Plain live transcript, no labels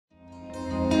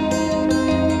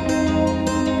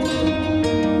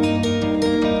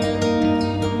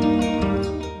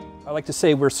like to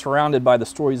say we're surrounded by the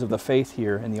stories of the faith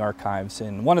here in the archives.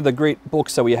 And one of the great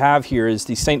books that we have here is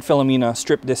the St. Philomena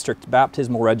Strip District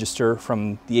Baptismal Register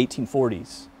from the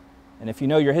 1840s. And if you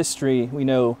know your history, we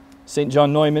know St.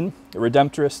 John Neumann, the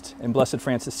Redemptorist, and Blessed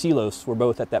Francis Sealos were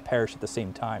both at that parish at the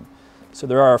same time. So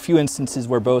there are a few instances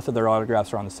where both of their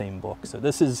autographs are on the same book. So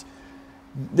this is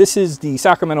the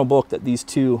sacramental book that these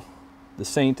two, the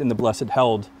saint and the blessed,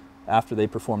 held after they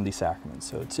performed these sacraments.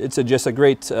 So it's just a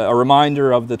great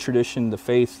reminder of the tradition, the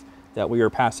faith that we are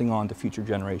passing on to future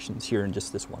generations here in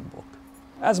just this one book.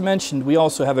 As mentioned, we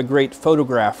also have a great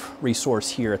photograph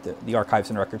resource here at the Archives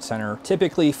and Records Center.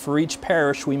 Typically for each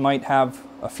parish we might have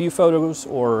a few photos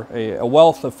or a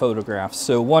wealth of photographs.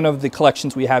 So one of the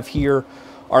collections we have here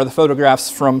are the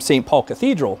photographs from St. Paul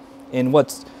Cathedral. And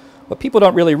what people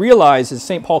don't really realize is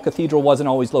St. Paul Cathedral wasn't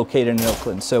always located in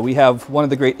Oakland. So we have one of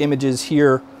the great images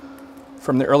here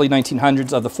from the early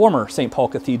 1900s of the former St. Paul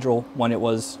Cathedral when it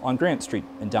was on Grant Street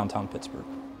in downtown Pittsburgh.